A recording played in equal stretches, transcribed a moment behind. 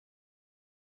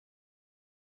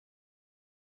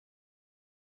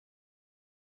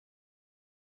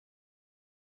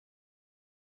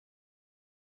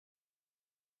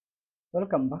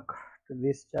Welcome back to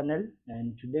this channel,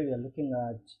 and today we are looking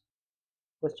at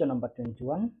question number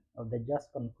 21 of the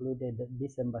just concluded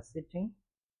December sitting,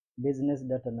 Business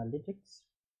Data Analytics.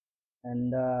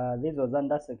 And this was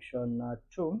under section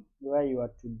 2, where you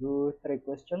are to do 3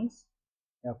 questions,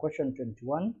 question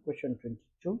 21, question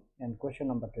 22, and question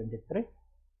number 23.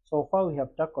 So far we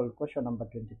have tackled question number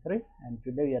 23, and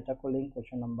today we are tackling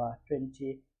question number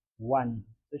 21.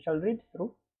 We shall read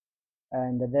through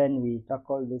and then we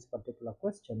tackle this particular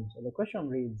question. So the question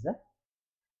reads,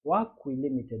 Workwe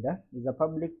Limited is a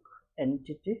public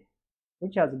entity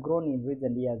which has grown in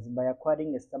recent years by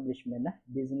acquiring established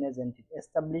business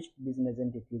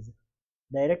entities.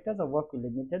 Directors of Workwe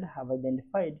Limited have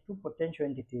identified 2 potential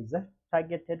entities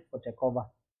targeted for takeover.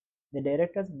 The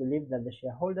directors believe that the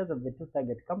shareholders of the 2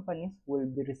 target companies will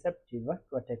be receptive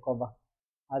to a takeover.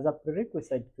 As a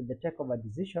prerequisite to the takeover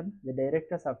decision, the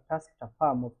directors have tasked a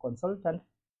firm of consultants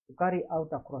to carry out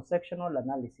a cross-sectional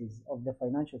analysis of the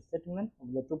financial statement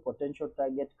of the 2 potential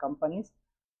target companies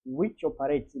which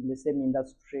operates in the same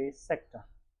industry sector.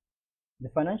 The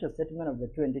financial statement of the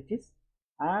 2 entities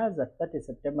as at 30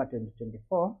 September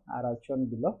 2024 are as shown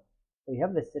below. So we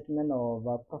have the statement of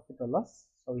profit or loss.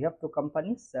 So we have 2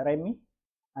 companies, Remy,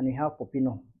 and we have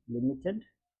Popino Limited,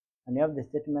 and we have the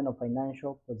statement of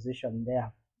financial position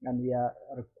there. And we are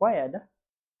required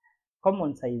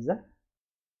common size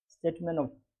statement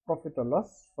of profit or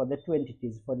loss for the 2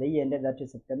 entities for the year ended 30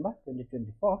 September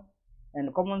 2024,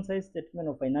 and common size statement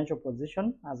of financial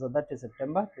position as of 30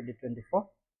 September 2024.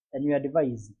 And we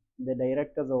advise the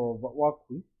directors of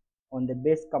Workwe on the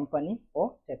base company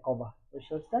for takeover. We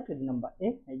shall start with number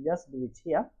A. I'll just do it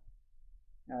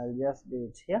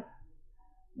here.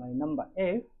 My number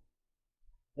A,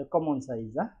 the common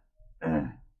size.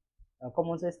 A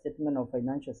common size statement of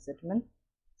financial statement.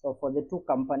 So for the 2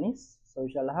 companies, so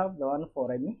we shall have the one for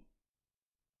Remy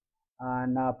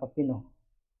and Papino.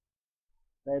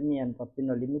 Remy and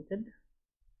Papino Limited.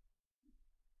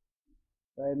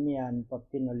 Remy and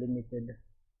Papino Limited.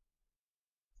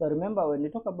 So remember, when we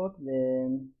talk about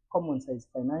the common size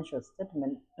financial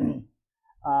statement,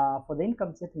 for the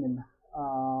income statement,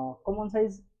 common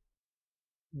size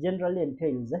generally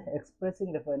entails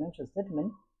expressing the financial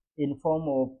statement in form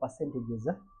of percentages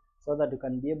so that you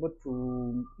can be able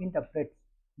to interpret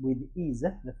with ease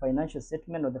the financial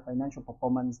statement or the financial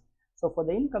performance. So for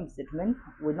the income statement,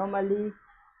 we normally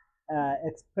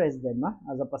express them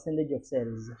as a percentage of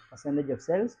sales,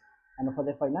 and for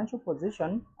the financial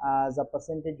position as a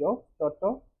percentage of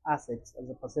total assets,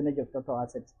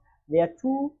 There are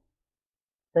 2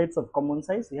 types of common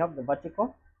size. We have the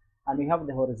vertical and we have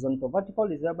the horizontal. Vertical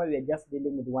is whereby we are just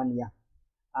dealing with 1 year,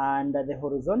 and the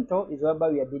horizontal is whereby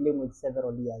we are dealing with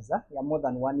several years. More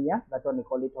than 1 year, that one we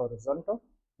call it horizontal,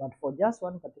 but for just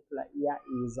one particular year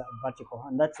is vertical,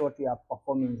 and that's what we are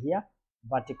performing here,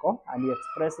 vertical, and we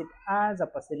express it as a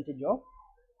percentage of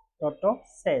total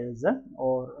sales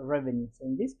or revenue. So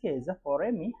in this case, for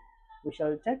Remy, we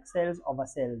shall take sales over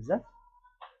sales,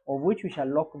 of which we shall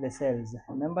log the sales.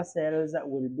 Remember, sales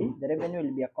will be, the revenue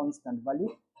will be a constant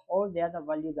value. All the other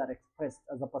values are expressed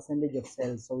as a percentage of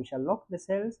sales. So we shall log the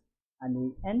sales and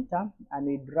we enter and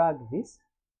we drag this,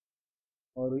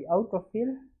 or we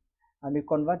autofill and we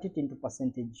convert it into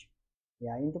percentage.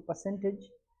 Into percentage,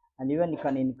 and even you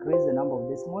can increase the number of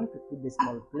decimal to 2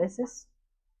 decimal places.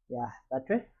 That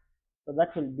way. So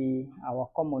that will be our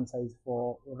common size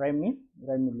for Remy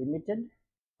Limited.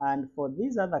 And for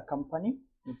this other company,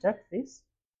 we take this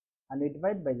and we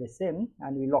divide by the same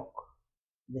and we log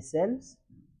the sales.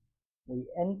 We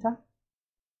enter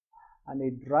and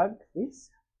we drag this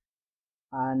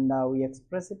and we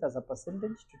express it as a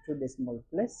percentage to 2 decimal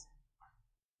place,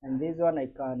 and this one I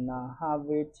can have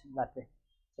it that way.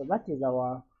 So that is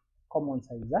our common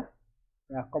size.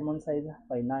 Common size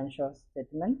financial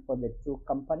statement for the 2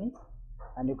 companies,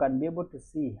 and you can be able to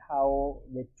see how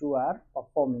the 2 are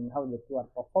performing.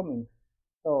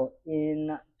 So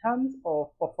in terms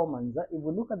of performance, if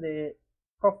we look at the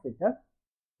profit,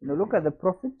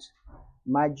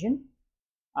 margin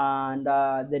and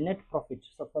the net profit.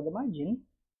 So for the margin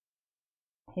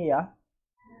here,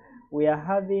 we are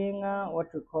having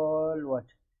what we call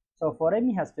So for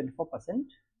Remy has 24%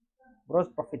 gross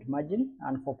profit margin,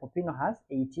 and for Popino has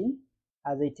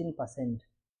 18%.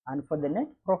 And for the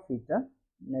net profit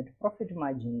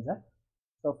margins,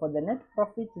 so for the net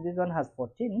profit, this one has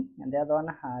 14 and the other one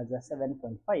has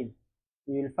 7.5.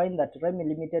 You will find that Remy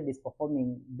Limited is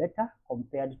performing better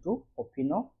compared to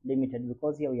Popino Limited,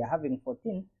 because here we are having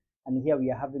 14 and here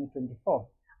we are having 24.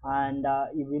 And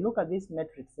if we look at these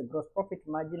metrics, the gross profit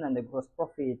margin and the gross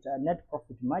profit net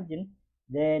profit margin,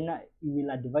 then you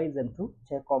will advise them to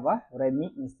take over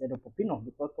Remy instead of Popino,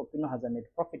 because Popino has a net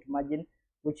profit margin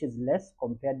which is less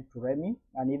compared to Remy,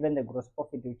 and even the gross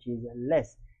profit which is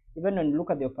less. Even when you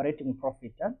look at the operating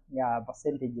profit,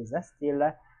 percentages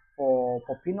still for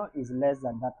Popino is less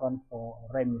than that one for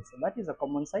Remy. So that is a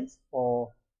common size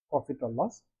for profit or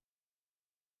loss.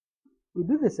 We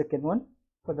do the second one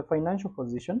for the financial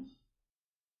position.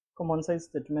 Common size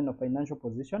statement of financial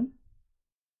position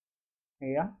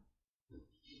here.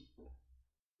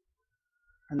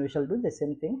 And we shall do the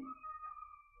same thing.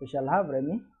 We shall have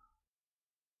Remy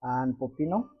and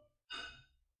Popino.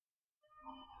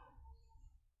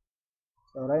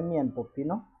 So Remy and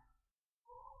Popino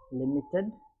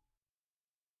Limited.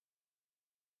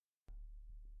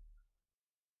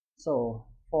 So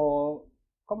for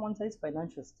common size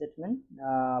financial statement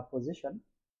position,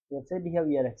 we have said here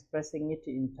we are expressing it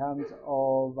in terms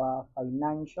of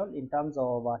financial, in terms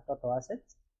of total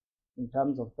assets, in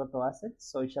terms of total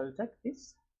assets. So we shall take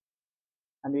this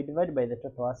and we divide by the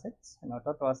total assets, and our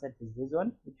total asset is this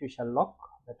one, which we shall lock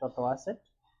the total asset,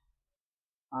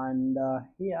 and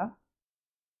here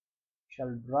we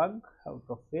shall drag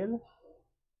autofill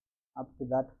up to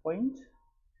that point,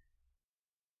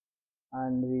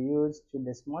 and we use to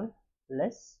decimal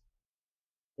less.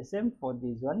 The same for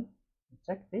this one. We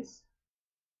check this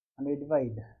and we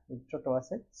divide with total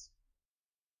assets,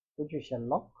 which we shall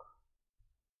lock,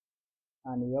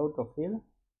 and we autofill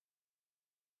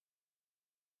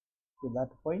to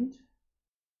that point,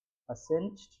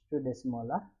 percent to decimal.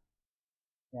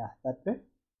 Yeah, that way.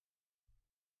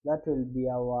 That will be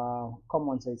our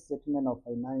common size statement of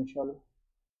financial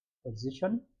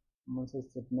position. Common size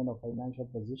statement of financial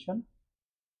position.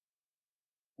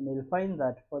 And you'll find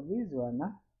that for this one,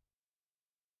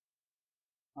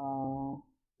 I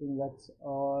think that's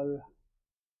all.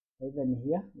 Even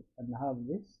here, you can have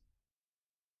this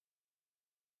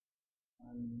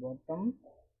and bottom.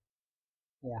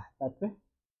 Yeah, that way.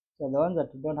 So the ones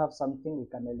that don't have something, we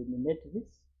can eliminate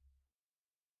this.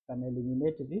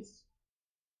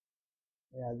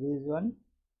 Yeah, this one.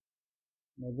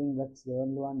 I think that's the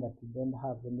only one that we don't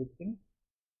have anything.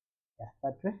 Yeah,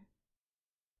 that way.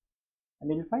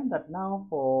 And you'll find that now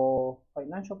for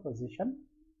financial position,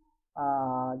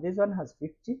 this one has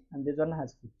 50 and this one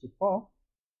has 54.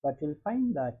 But you'll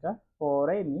find that for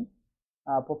Remy,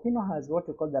 Popino has what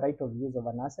we call the right of use of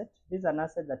an asset. This is an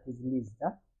asset that is leased.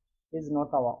 This is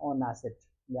not our own asset.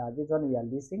 Yeah, this one we are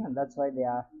leasing, and that's why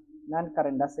their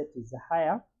non-current asset is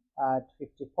higher at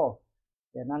 54.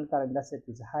 The non-current asset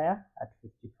is higher at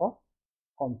 54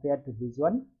 compared to this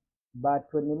one. But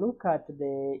when you look at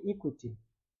the equity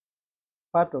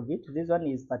part of it, this one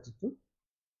is 32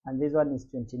 and this one is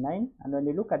 29. And when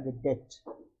you look at the debt,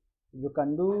 if you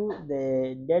can do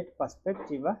the debt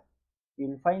perspective,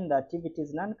 you'll find that if it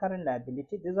is non-current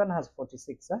liability, this one has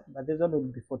 46, but this one will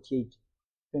be 48.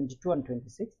 22 and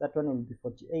 26, that one will be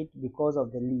 48 because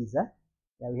of the lease.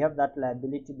 Yeah, we have that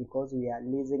liability because we are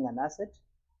leasing an asset,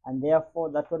 and therefore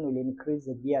that one will increase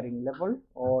the gearing level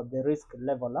or the risk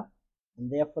level, and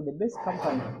therefore the best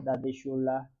company that they should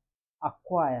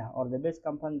acquire, or the best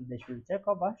company they should take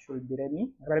over, should be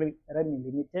Remy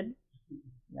Limited.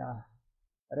 Yeah,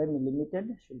 Remy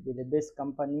Limited should be the best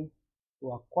company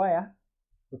to acquire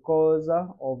because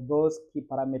of those key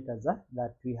parameters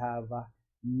that we have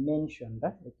mentioned,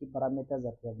 the key parameters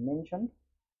that we have mentioned.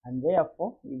 And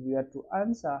therefore, if we are to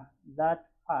answer that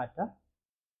part,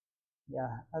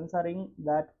 answering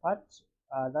that part,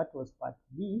 that was part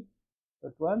B.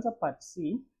 So to answer part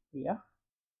C here,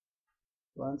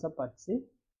 to answer part C,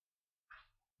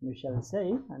 we shall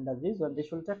say under this one they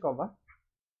should take over.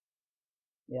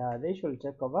 Yeah, they should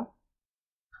take over.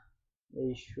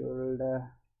 They should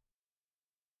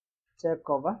take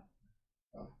over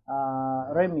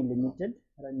Remy Limited,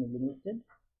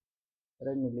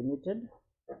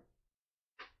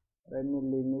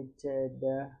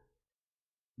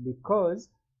 because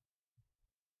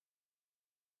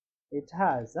it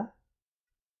has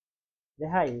the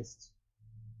highest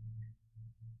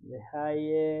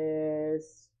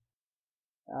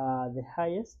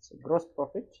gross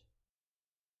profit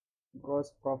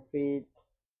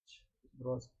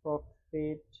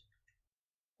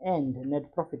and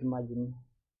net profit margin.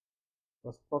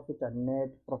 Gross profit and net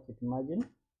profit margin.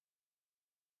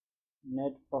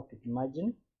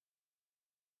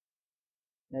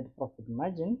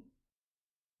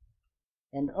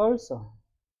 And also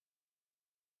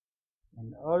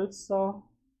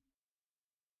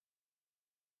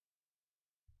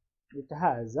it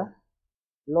has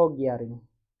low gearing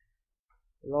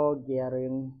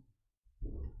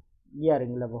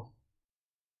level.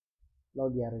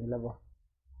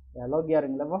 Yeah, low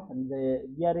gearing level, and the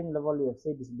gearing level we have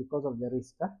said is because of the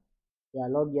risk. Yeah,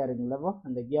 low gearing level,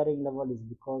 and the gearing level is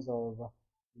because of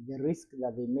the risk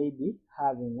that they may be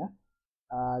having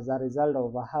as a result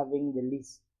of having the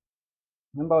lease.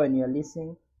 Remember, when you're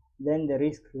leasing, then the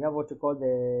risk, we have what you call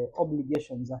the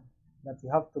obligations that you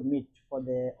have to meet for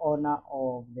the owner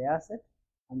of the asset,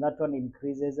 and that one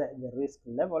increases the risk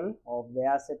level of the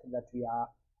asset that we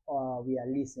are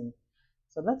leasing.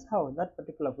 So that's how that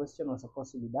particular question was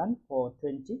supposed to be done for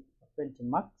 20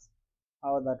 marks.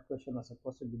 How that question was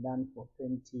supposed to be done for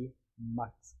 20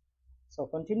 marks. So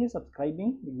continue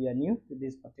subscribing if you are new to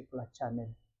this particular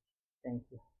channel. Thank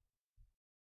you.